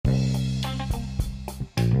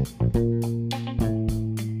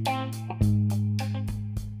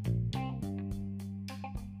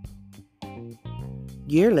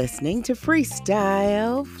You're listening to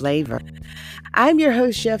Freestyle Flavor. I'm your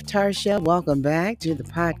host, Chef Tarsha. Welcome back to the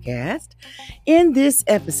podcast. In this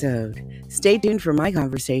episode, stay tuned for my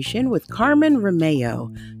conversation with Carmen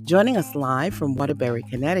Romeo. Joining us live from Waterbury,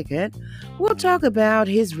 Connecticut, we'll talk about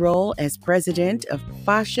his role as president of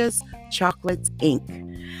Fascia's Chocolates, Inc.,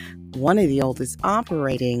 one of the oldest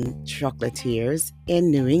operating chocolatiers in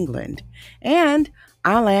New England. And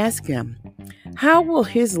I'll ask him, how will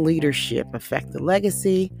his leadership affect the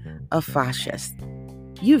legacy of Fascia?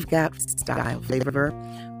 You've got style flavor.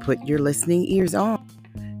 Put your listening ears on.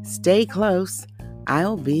 Stay close.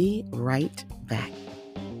 I'll be right back.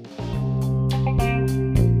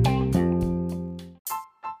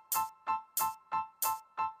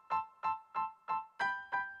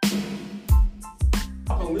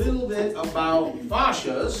 A little bit about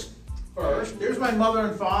Fascia's first. There's my mother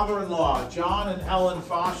and father-in-law, John and Helen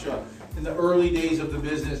Fascia, in the early days of the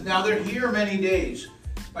business. Now they're here many days.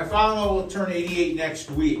 My father-in-law will turn 88 next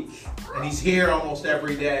week, and he's here almost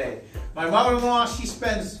every day. My mother-in-law, she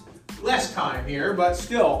spends less time here, but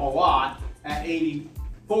still a lot, at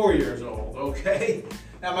 84 years old, okay?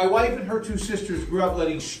 Now my wife and her two sisters grew up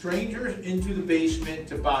letting strangers into the basement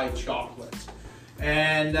to buy chocolates.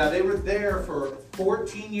 And they were there for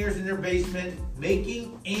 14 years in their basement,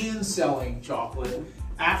 making and selling chocolate,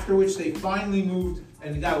 after which they finally moved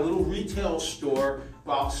and got a little retail store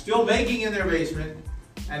while still making in their basement,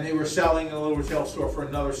 and they were selling in a little retail store for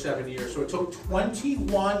another 7 years. So it took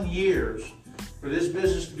 21 years for this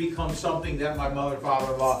business to become something that my mother and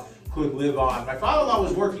father-in-law could live on. My father-in-law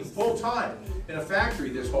was working full-time in a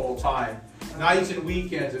factory this whole time, nights and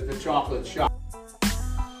weekends at the chocolate shop.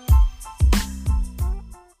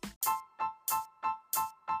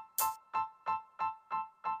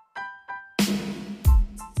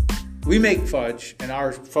 We make fudge, and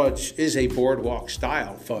our fudge is a boardwalk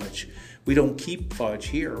style fudge. We don't keep fudge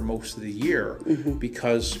here most of the year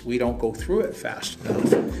because we don't go through it fast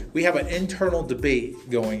enough. We have an internal debate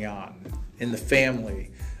going on in the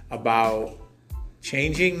family about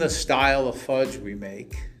changing the style of fudge we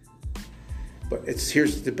make. But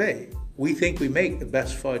here's the debate. We think we make the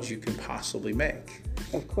best fudge you can possibly make.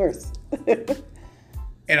 Of course.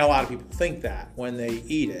 And a lot of people think that when they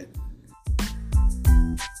eat it.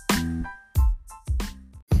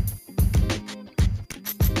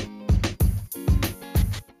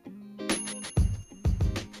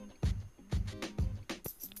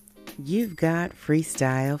 You've got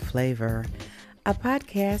Freestyle Flavor, a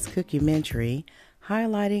podcast cookumentary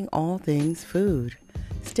highlighting all things food.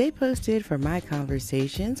 Stay posted for my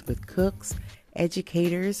conversations with cooks,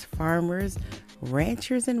 educators, farmers,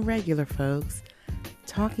 ranchers, and regular folks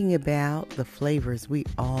talking about the flavors we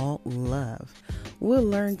all love. We'll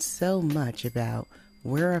learn so much about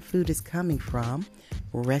where our food is coming from,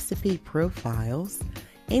 recipe profiles,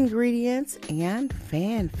 ingredients, and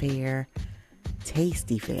fanfare.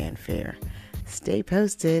 Tasty fanfare. Stay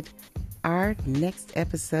posted. Our next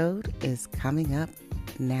episode is coming up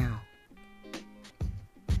now.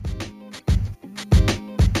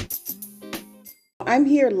 I'm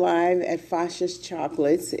here live at Fascia's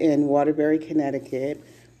Chocolates in Waterbury, Connecticut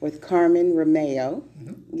with Carmen Romeo.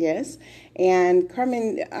 Yes. And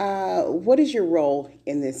Carmen, what is your role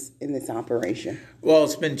in this operation? Well,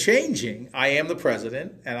 it's been changing. I am the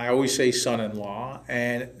president, and I always say son-in-law,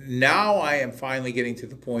 and now I am finally getting to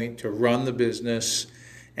the point to run the business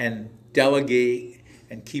and delegate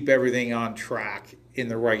and keep everything on track in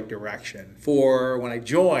the right direction. For when I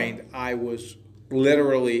joined, I was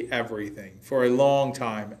literally everything for a long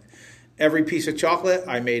time. Every piece of chocolate,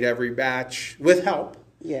 I made every batch with help.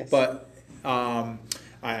 Yes. But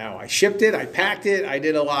I shipped it, I packed it, I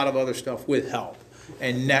did a lot of other stuff with help.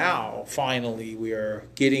 And now, finally, we are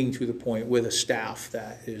getting to the point with a staff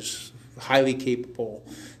that is highly capable,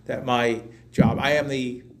 that my job, I am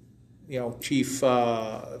the chief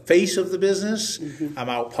face of the business. I'm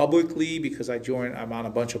out publicly because I'm on a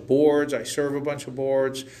bunch of boards. I serve a bunch of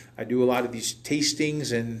boards. I do a lot of these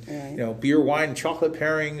tastings and beer, wine, and chocolate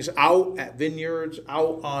pairings out at vineyards,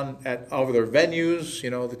 at other venues,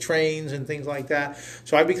 the trains and things like that.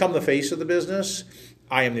 So I become the face of the business.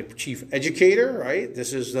 I am the chief educator, right?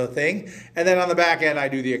 This is the thing. And then on the back end, I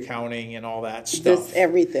do the accounting and all that stuff. Just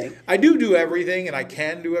everything. I do everything, and I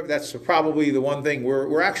can do it. That's probably the one thing.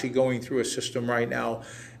 We're actually going through a system right now,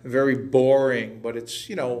 very boring, but it's,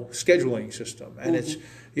 scheduling system. And it's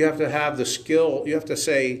you have to have the skill. You have to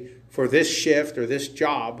say, for this shift or this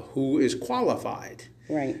job, who is qualified.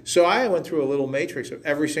 Right. So I went through a little matrix of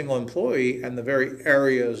every single employee and the very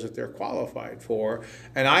areas that they're qualified for.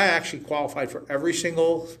 And I actually qualified for every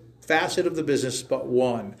single facet of the business but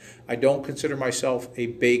one. I don't consider myself a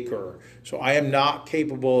baker. So I am not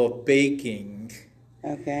capable of baking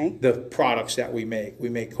the products that we make. We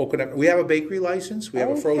make coconut. We have a bakery license. We have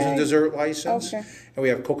a frozen dessert license. And we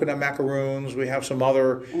have coconut macaroons. We have some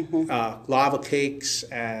other lava cakes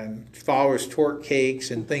and flowers torte cakes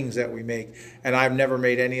and things that we make. And I've never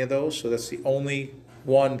made any of those. So that's the only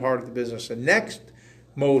one part of the business. The next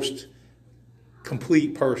most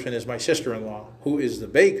complete person is my sister-in-law, who is the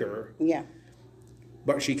baker. Yeah.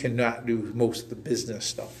 But she cannot do most of the business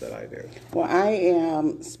stuff that I do. Well, I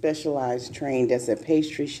am specialized trained as a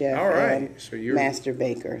pastry chef and so you're master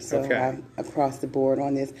baker. So I'm across the board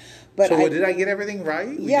on this. But so did I get everything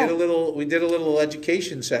right? We did a little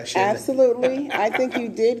education session. Absolutely. I think you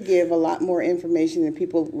did give a lot more information than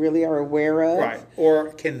people really are aware of. Right.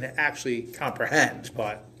 Or can actually comprehend,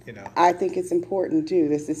 but I think it's important too.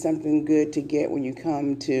 This is something good to get when you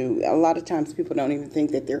come to. A lot of times people don't even think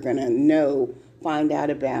that they're going to find out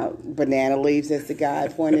about banana leaves, as the guy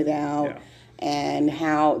pointed out, and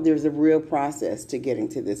how there's a real process to getting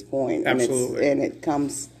to this point. Absolutely. And it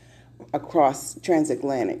comes across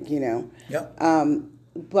transatlantic, Yep.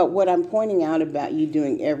 But what I'm pointing out about you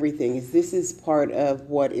doing everything is this is part of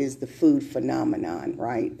what is the food phenomenon,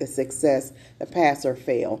 right? The success, the pass or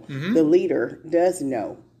fail. Mm-hmm. The leader does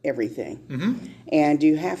know everything. Mm-hmm. And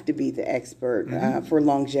you have to be the expert for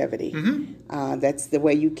longevity. Mm-hmm. That's the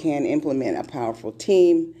way you can implement a powerful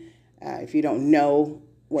team. If you don't know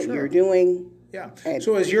what you're doing. Yeah.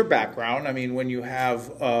 So as your background, I mean, when you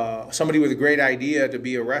have somebody with a great idea to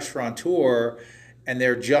be a restaurateur and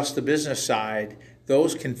they're just the business side,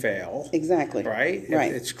 those can fail. Exactly. Right?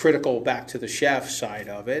 It's critical back to the chef side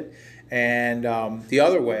of it. And the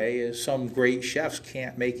other way is some great chefs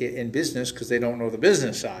can't make it in business because they don't know the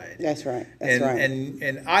business side. That's right.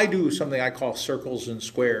 And I do something I call circles and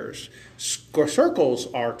squares.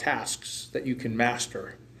 Circles are tasks that you can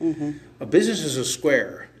master. Mm-hmm. A business is a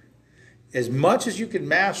square. As much as you can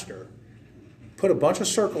master, put a bunch of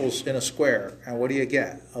circles in a square, and what do you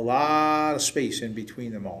get? A lot of space in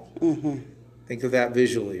between them all. Mm-hmm. Think of that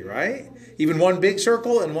visually, right? Even one big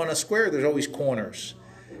circle and one a square, there's always corners.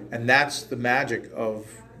 And that's the magic of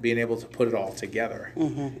being able to put it all together.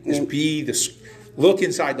 Mm-hmm. Is look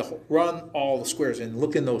inside run all the squares and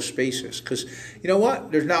look in those spaces. Because you know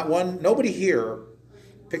what? There's nobody here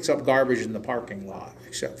picks up garbage in the parking lot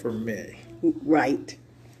except for me. Right.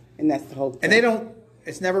 And that's the whole point. And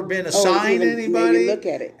it's never been assigned to anybody. Maybe look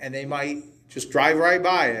at it. And they might just drive right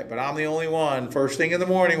by it. But I'm the only one, first thing in the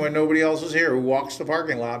morning when nobody else is here, who walks the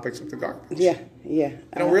parking lot and picks up the garbage. Yeah.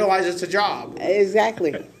 I don't realize it's a job.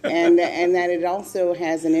 Exactly. and that it also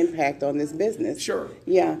has an impact on this business. Sure.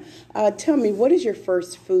 Yeah. Tell me, what is your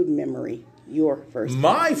first food memory?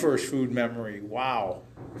 My first food memory? Wow.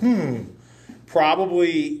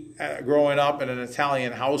 Probably growing up in an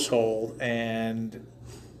Italian household and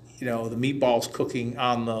the meatballs cooking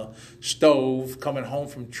on the stove, coming home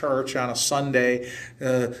from church on a Sunday.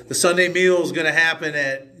 The Sunday meal is going to happen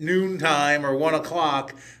at noontime or 1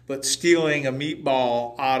 o'clock, but stealing a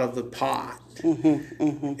meatball out of the pot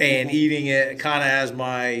and eating it kind of as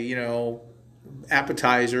my,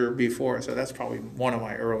 appetizer before. So that's probably one of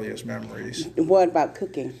my earliest memories. What about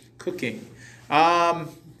cooking?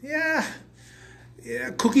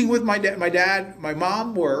 Yeah, cooking with my dad. My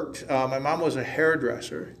mom worked. My mom was a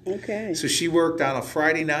hairdresser. Okay. So she worked on a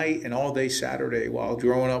Friday night and all day Saturday while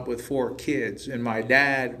growing up with 4 kids. And my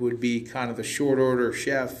dad would be kind of the short order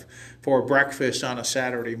chef for breakfast on a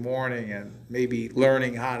Saturday morning and maybe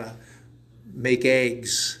learning how to make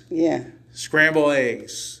eggs. Yeah. Scramble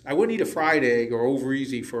eggs. I wouldn't eat a fried egg or over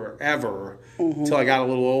easy forever until I got a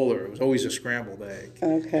little older. It was always a scrambled egg.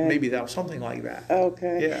 Okay. Maybe that was something like that.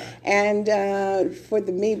 Okay. Yeah. And for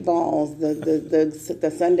the meatballs,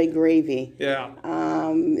 the Sunday gravy. Yeah.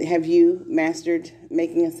 Have you mastered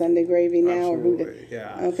making a Sunday gravy now? Absolutely.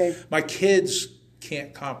 Yeah. Okay. My kids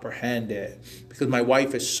can't comprehend it because my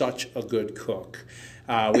wife is such a good cook.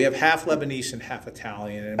 We have half Lebanese and half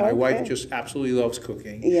Italian, and my wife just absolutely loves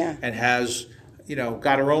cooking. Yeah. And has,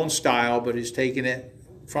 got her own style, but has taken it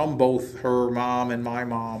from both her mom and my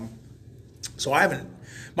mom. So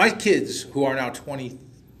my kids, who are now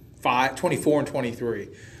 24 and 23,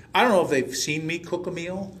 I don't know if they've seen me cook a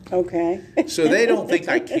meal. Okay. So they don't think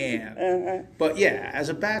I can. Uh-huh. But yeah, as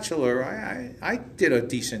a bachelor, I did a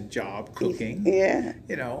decent job cooking. Yeah.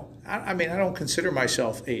 I mean, I don't consider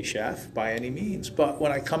myself a chef by any means, but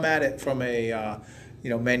when I come at it from a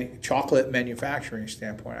chocolate manufacturing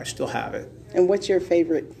standpoint, I still have it. And what's your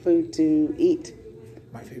favorite food to eat?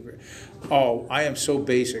 My favorite. Oh, I am so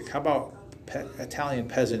basic. How about Italian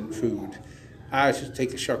peasant food? I should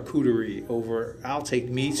take a charcuterie over. I'll take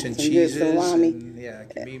meats and Some cheeses. good salami. And, yeah,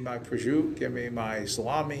 give me my prosciutto, give me my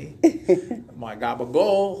salami, my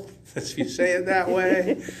gabagool, if you say it that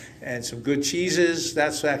way, and some good cheeses.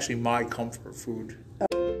 That's actually my comfort food.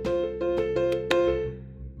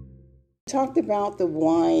 Talked about the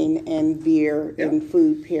wine and beer and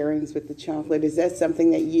food pairings with the chocolate. Is that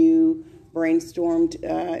something that you brainstormed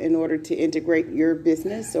in order to integrate your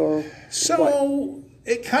business, or so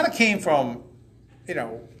it kind of came from,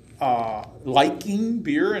 liking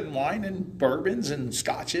beer and wine and bourbons and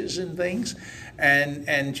scotches and things,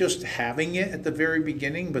 and just having it at the very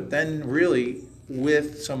beginning. But then really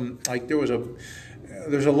with some, like, there's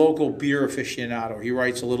a local beer aficionado. He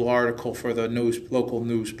writes a little article for the local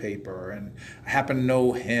newspaper, and I happen to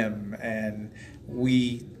know him, and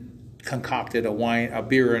we concocted a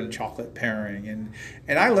beer and chocolate pairing,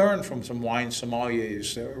 and I learned from some wine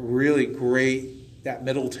sommeliers really great, that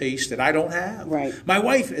middle taste that I don't have. Right. My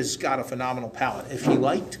wife has got a phenomenal palate. If she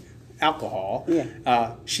liked alcohol,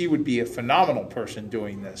 she would be a phenomenal person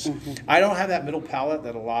doing this. I don't have that middle palate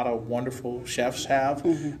that a lot of wonderful chefs have.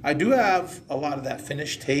 I do have a lot of that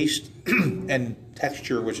finished taste and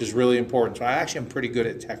texture, which is really important. So I actually am pretty good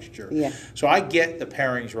at texture. Yeah. So I get the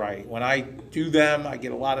pairings right. When I do them, I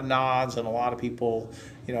get a lot of nods and a lot of people,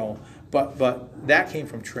 but that came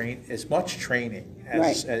from as much training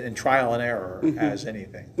as and trial and error as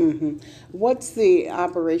anything. What's the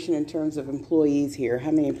operation in terms of employees here?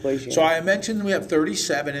 How many employees you So have? I mentioned we have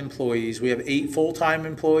 37 employees. We have 8 full-time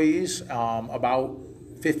employees, about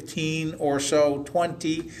 15 or so,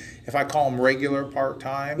 20 if I call them regular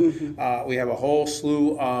part-time. We have a whole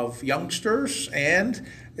slew of youngsters, and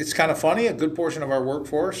it's kind of funny, a good portion of our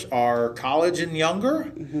workforce are college and younger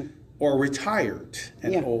or retired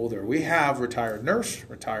and older. We have retired nurse,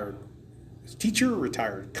 retired teacher,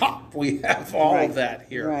 retired cop. We have all of that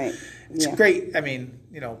here. Right. It's great. I mean,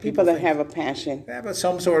 people that have a passion. They have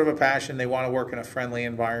some sort of a passion. They want to work in a friendly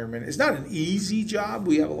environment. It's not an easy job.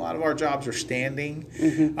 We have a lot of our jobs are standing,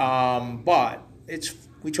 but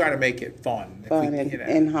we try to make it fun.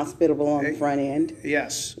 And hospitable on the front end.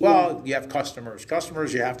 Yes. Well, you have customers.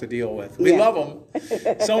 Customers you have to deal with. We love them.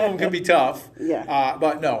 Some of them can be tough.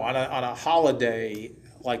 But no, on a holiday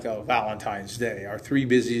like a Valentine's Day, our 3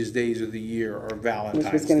 busiest days of the year are Valentine's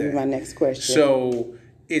Day. Which was going to be my next question. So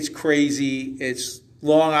it's crazy. It's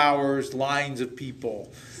long hours, lines of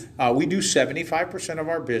people. We do 75% of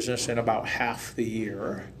our business in about half the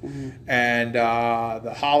year. And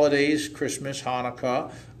the holidays, Christmas,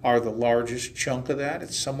 Hanukkah, are the largest chunk of that.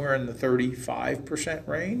 It's somewhere in the 35%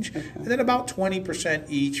 range. And then about 20%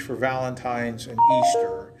 each for Valentine's and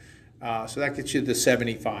Easter. So that gets you the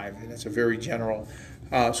 75, and that's a very general.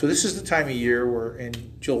 So this is the time of year. We're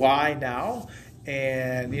in July now,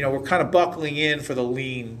 and we're kind of buckling in for the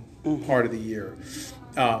lean part of the year.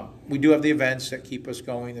 We do have the events that keep us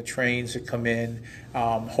going, the trains that come in,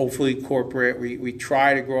 hopefully corporate. We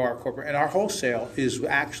try to grow our corporate, and our wholesale is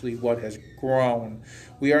actually what has grown.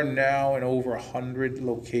 We are now in over 100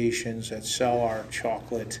 locations that sell our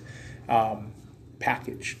chocolate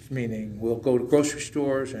packaged, meaning we'll go to grocery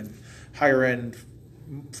stores and higher end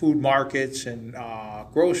food markets and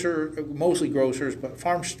mostly grocers, but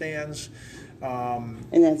farm stands.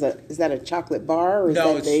 And is that a chocolate bar? Or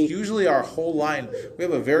No, it's usually our whole line. We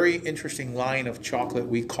have a very interesting line of chocolate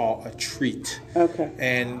we call a treat. Okay.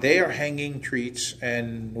 And they are hanging treats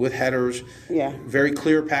and with headers. Very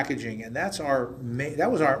clear packaging, and that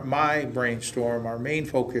was my brainstorm, our main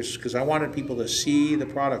focus, because I wanted people to see the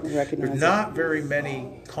product. There's not very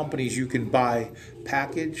many companies you can buy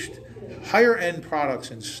packaged higher end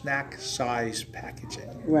products in snack size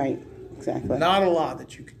packaging. Right. Exactly. Not a lot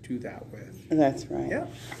that you could do that with. That's right. Yeah.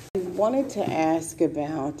 I wanted to ask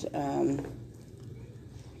about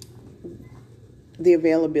the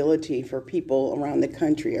availability for people around the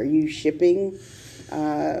country. Are you shipping?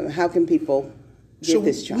 How can people get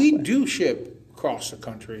this chocolate? We do ship across the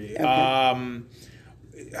country. Okay.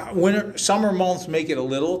 Summer months make it a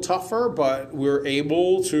little tougher, but we're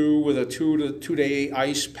able to, with a 2-day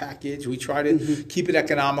ice package, we try to keep it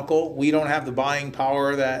economical. We don't have the buying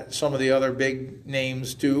power that some of the other big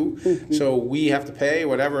names do, so we have to pay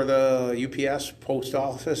whatever the UPS, Post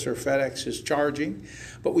Office, or FedEx is charging,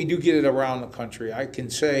 but we do get it around the country. I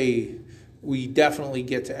can say we definitely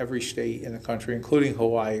get to every state in the country, including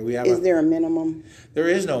Hawaii. Is there a minimum? There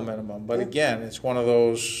is no minimum, but again, it's one of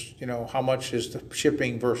those, how much is the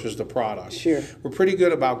shipping versus the product. Sure. We're pretty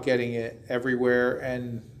good about getting it everywhere,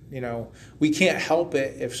 and we can't help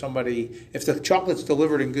it if the chocolate's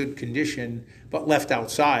delivered in good condition but left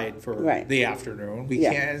outside for the afternoon. We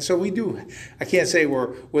can't, and so we do. I can't say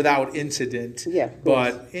we're without incident,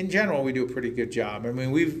 but in general, we do a pretty good job. I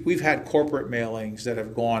mean, we've had corporate mailings that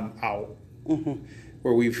have gone out.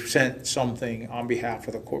 Where we've sent something on behalf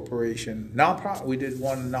of the corporation. Nonprofit. We did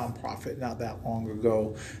one nonprofit not that long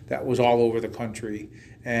ago that was all over the country,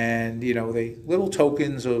 and they little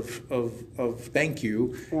tokens of thank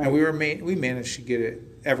you, and we managed to get it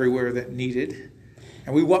everywhere that needed.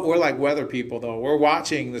 And we're like weather people, though. We're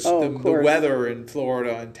watching the weather in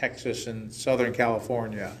Florida and Texas and Southern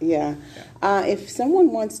California. If someone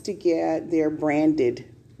wants to get their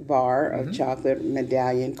branded bar of chocolate,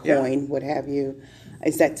 medallion, coin, what have you.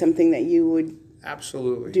 Is that something that you would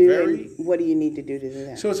absolutely do? What do you need to do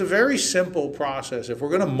that? So it's a very simple process. If we're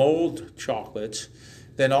going to mold chocolates,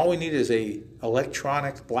 then all we need is a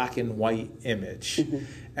electronic black and white image.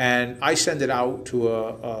 And I send it out to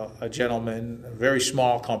a gentleman, a very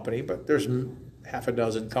small company, but there's half a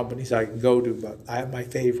dozen companies I can go to, but I have my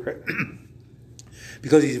favorite.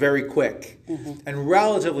 Because he's very quick and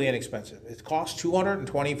relatively inexpensive. It costs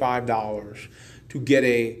 $225 to get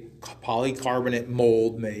a polycarbonate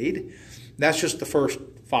mold made. That's just the first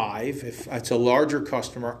 5. If it's a larger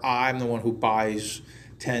customer, I'm the one who buys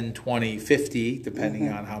 10, 20, 50, depending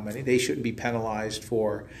on how many. They shouldn't be penalized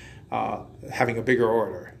for having a bigger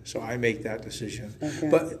order. So I make that decision.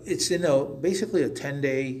 But it's basically a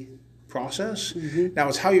 10-day process. Now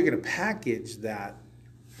it's how you're going to package that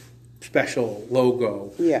special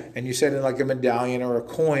logo. And you said in like a medallion or a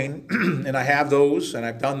coin, and I have those, and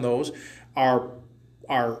I've done those. Our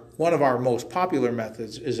one of our most popular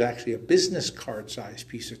methods is actually a business card size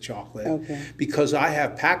piece of chocolate, because I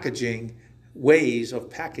have ways of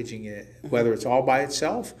packaging it, whether it's all by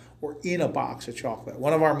itself or in a box of chocolate.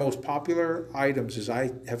 One of our most popular items is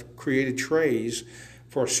I have created trays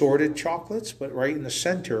for assorted chocolates, but right in the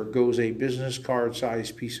center goes a business card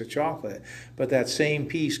size piece of chocolate. But that same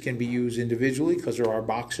piece can be used individually because there are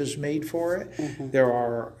boxes made for it. There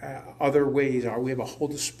are other ways. We have a whole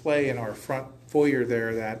display in our front foyer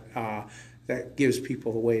there that gives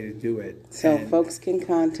people the way to do it. So folks can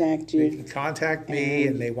contact you. They can contact me,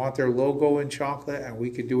 and they want their logo in chocolate, and we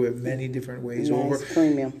could do it many different ways.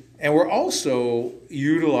 Premium. And we're also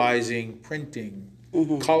utilizing printing.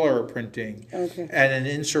 Color printing, and an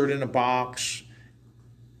insert in a box,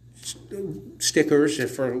 stickers.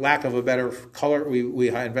 If for lack of a better color, we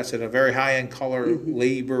invested in a very high-end color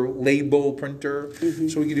label printer,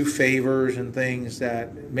 so we can do favors and things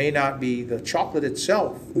that may not be, the chocolate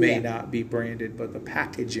itself may not be branded, but the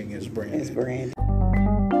packaging is branded.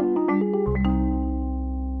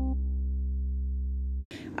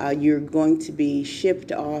 You're going to be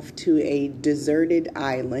shipped off to a deserted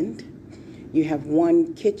island. You have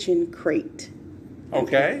one kitchen crate.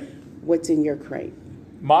 Okay. What's in your crate?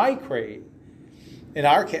 My crate.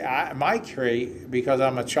 My crate, because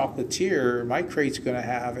I'm a chocolatier, my crate's going to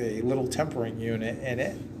have a little tempering unit in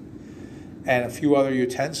it and a few other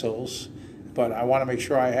utensils, but I want to make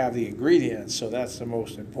sure I have the ingredients, so that's the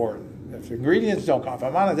most important. If the ingredients don't come, if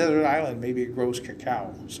I'm on a desert island, maybe it grows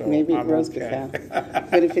cacao. So maybe it grows cacao.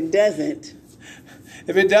 But if it doesn't...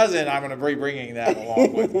 If it doesn't, I'm going to be bringing that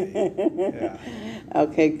along with me.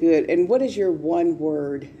 Okay, good. And what is your one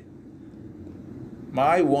word?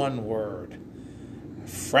 My one word,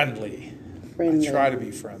 friendly. I try to be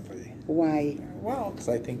friendly. Why? Well, because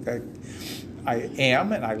I think that I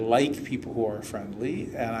am, and I like people who are friendly,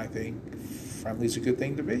 and I think friendly is a good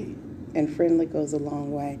thing to be. And friendly goes a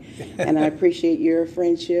long way. And I appreciate your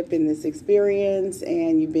friendship in this experience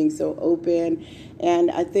and you being so open.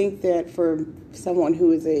 And I think that for someone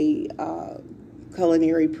who is a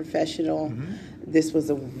culinary professional, this was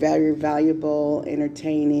a very valuable,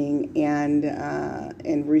 entertaining,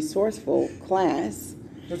 and resourceful class.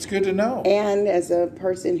 That's good to know. And as a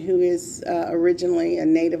person who is originally a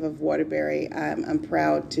native of Waterbury, I'm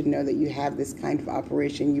proud to know that you have this kind of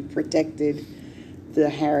operation. You protected the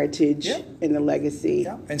heritage and the legacy.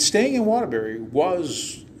 And staying in Waterbury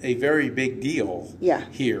was a very big deal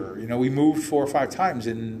here. We moved 4 or 5 times,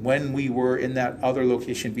 and when we were in that other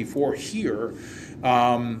location before here,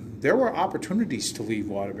 there were opportunities to leave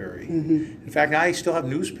Waterbury. In fact, I still have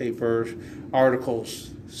newspaper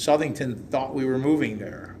articles. Southington thought we were moving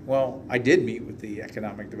there. Well, I did meet with the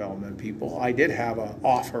economic development people. I did have an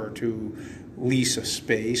offer to lease a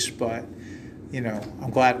space, but, I'm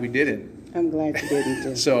glad we didn't. I'm glad you didn't.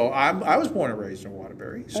 Too. So I was born and raised in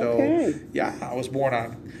Waterbury. So I was born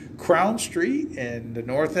on Crown Street in the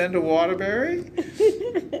north end of Waterbury,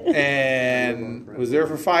 and was there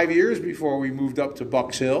for 5 years before we moved up to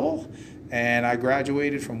Bucks Hill, And I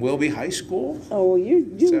graduated from Wilby High School. Oh,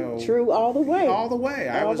 you true all the way. All the way.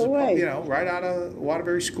 I was, right out of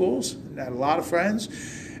Waterbury schools. Had a lot of friends.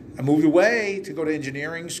 I moved away to go to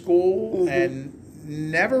engineering school and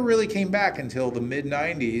never really came back until the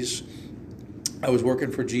mid-'90s. I was working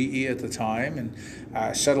for GE at the time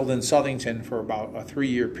and settled in Southington for about a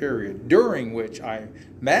 3-year period, during which I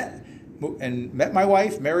met my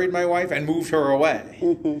wife, married my wife, and moved her away.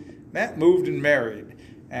 Met, moved, and married.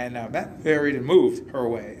 And met, married, and moved her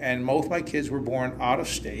away. And both my kids were born out of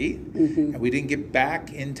state. And we didn't get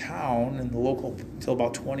back in town in the local until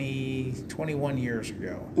about 21 years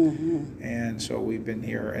ago. And so we've been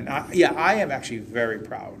here. And I am actually very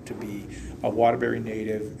proud to be a Waterbury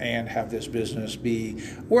native and have this business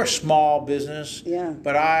we're a small business,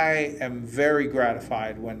 but I am very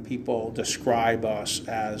gratified when people describe us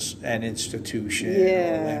as an institution or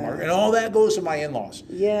a landmark. And all that goes to my in-laws.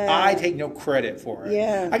 I take no credit for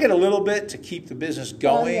it. I get a little bit to keep the business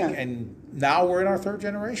going, and now we're in our 3rd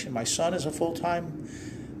generation. My son is a full-time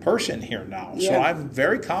person here now, so I'm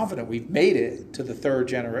very confident we've made it to the 3rd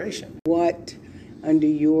generation. What, under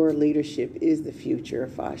your leadership, is the future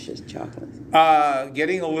of Fascia's Chocolates?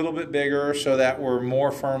 Getting a little bit bigger so that we're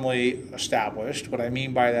more firmly established. What I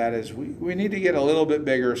mean by that is we need to get a little bit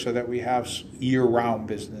bigger so that we have year-round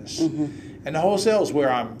business. And the wholesale is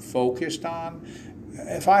where I'm focused on.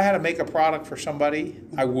 If I had to make a product for somebody,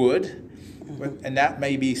 I would, and that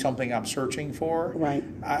may be something I'm searching for. Right.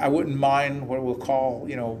 I wouldn't mind what we'll call,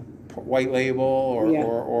 white label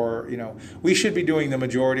or we should be doing the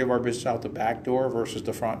majority of our business out the back door versus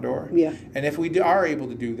the front door. And if we are able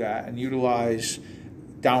to do that and utilize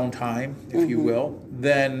downtime, if you will,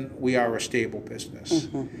 then we are a stable business.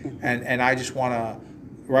 And I just want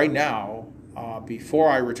to, right now, before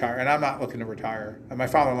I retire, and I'm not looking to retire. My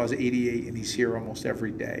father-in-law is 88, and he's here almost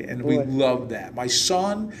every day, and we love that. My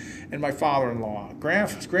son and my father-in-law,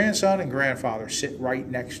 grandson and grandfather, sit right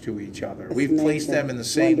next to each other. We've placed them in the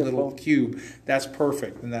same little cube. That's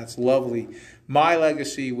perfect, and that's lovely. My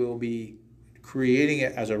legacy will be creating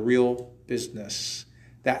it as a real business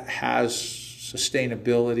that has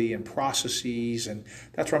sustainability and processes, and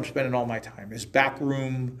that's where I'm spending all my time, is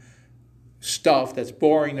backroom stuff that's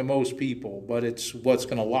boring to most people, but it's what's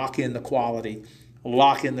going to lock in the quality,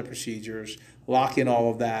 lock in the procedures, lock in all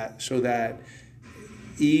of that, so that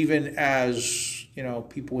even as,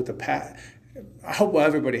 people with I hope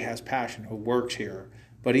everybody has passion who works here,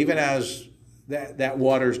 but even as that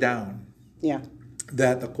waters down,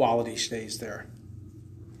 that the quality stays there.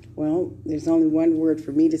 Well, there's only one word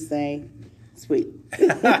for me to say: sweet. Thank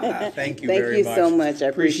you very much. Thank you so much. I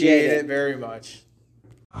appreciate it very much.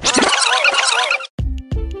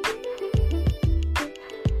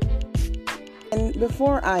 And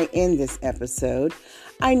before I end this episode,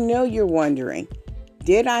 I know you're wondering,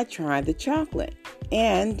 did I try the chocolate?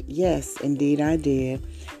 And yes, indeed I did.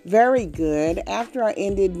 Very good. After I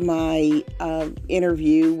ended my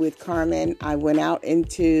interview with Carmen, I went out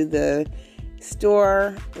into the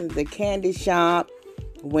store, the candy shop,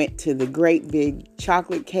 went to the great big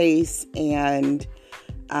chocolate case, and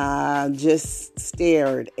just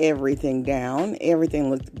stared everything down. Everything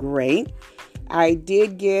looked great. I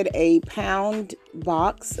did get a pound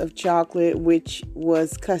box of chocolate, which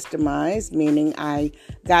was customized, meaning I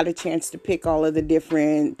got a chance to pick all of the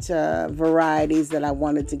different varieties that I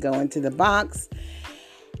wanted to go into the box.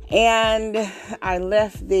 And I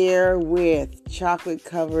left there with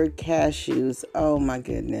chocolate-covered cashews. Oh, my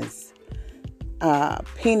goodness.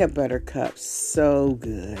 Peanut butter cups. So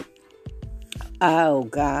good. Oh,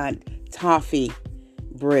 God. Toffee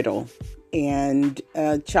brittle. And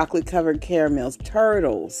chocolate-covered caramels,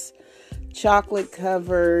 turtles,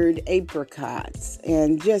 chocolate-covered apricots,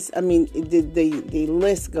 and just, the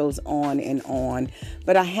list goes on and on.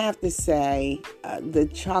 But I have to say, the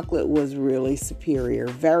chocolate was really superior.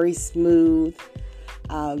 Very smooth,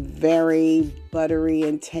 very buttery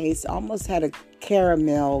in taste, almost had a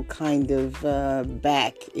caramel kind of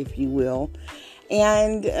back, if you will.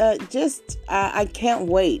 And I can't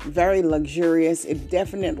wait. Very luxurious. It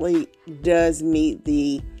definitely does meet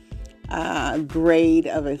the grade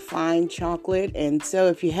of a fine chocolate. And so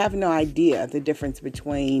if you have no idea the difference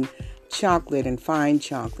between chocolate and fine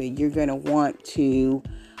chocolate, you're going to want to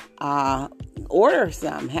order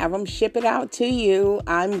some. Have them ship it out to you.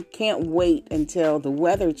 I can't wait until the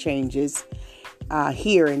weather changes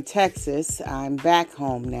here in Texas. I'm back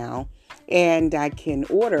home now, and I can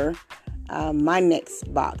order my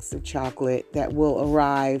next box of chocolate that will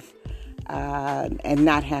arrive and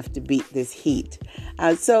not have to beat this heat.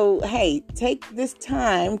 So, hey, take this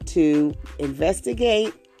time to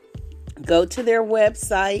investigate, go to their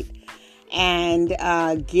website, and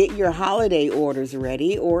get your holiday orders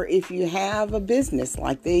ready. Or if you have a business,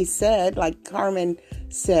 like they said, like Carmen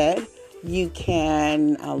said, you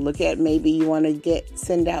can look at, maybe you want to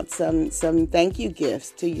send out some thank you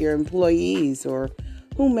gifts to your employees or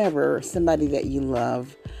whomever, somebody that you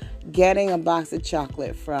love. Getting a box of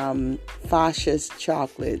chocolate from Fascia's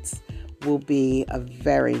Chocolates will be a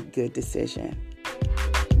very good decision.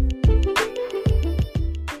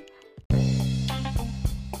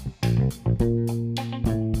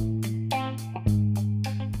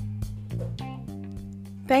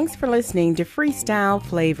 Thanks for listening to Freestyle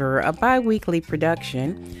Flavor, a bi-weekly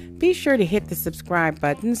production. Be sure to hit the subscribe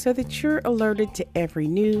button so that you're alerted to every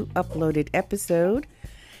new uploaded episode.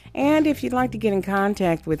 And if you'd like to get in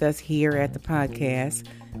contact with us here at the podcast,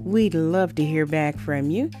 we'd love to hear back from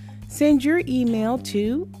you. Send your email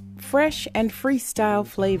to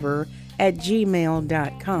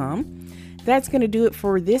freshandfreestyleflavor@gmail.com. That's going to do it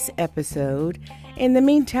for this episode. In the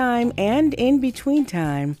meantime and in between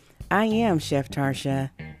time, I am Chef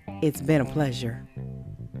Tarsha. It's been a pleasure.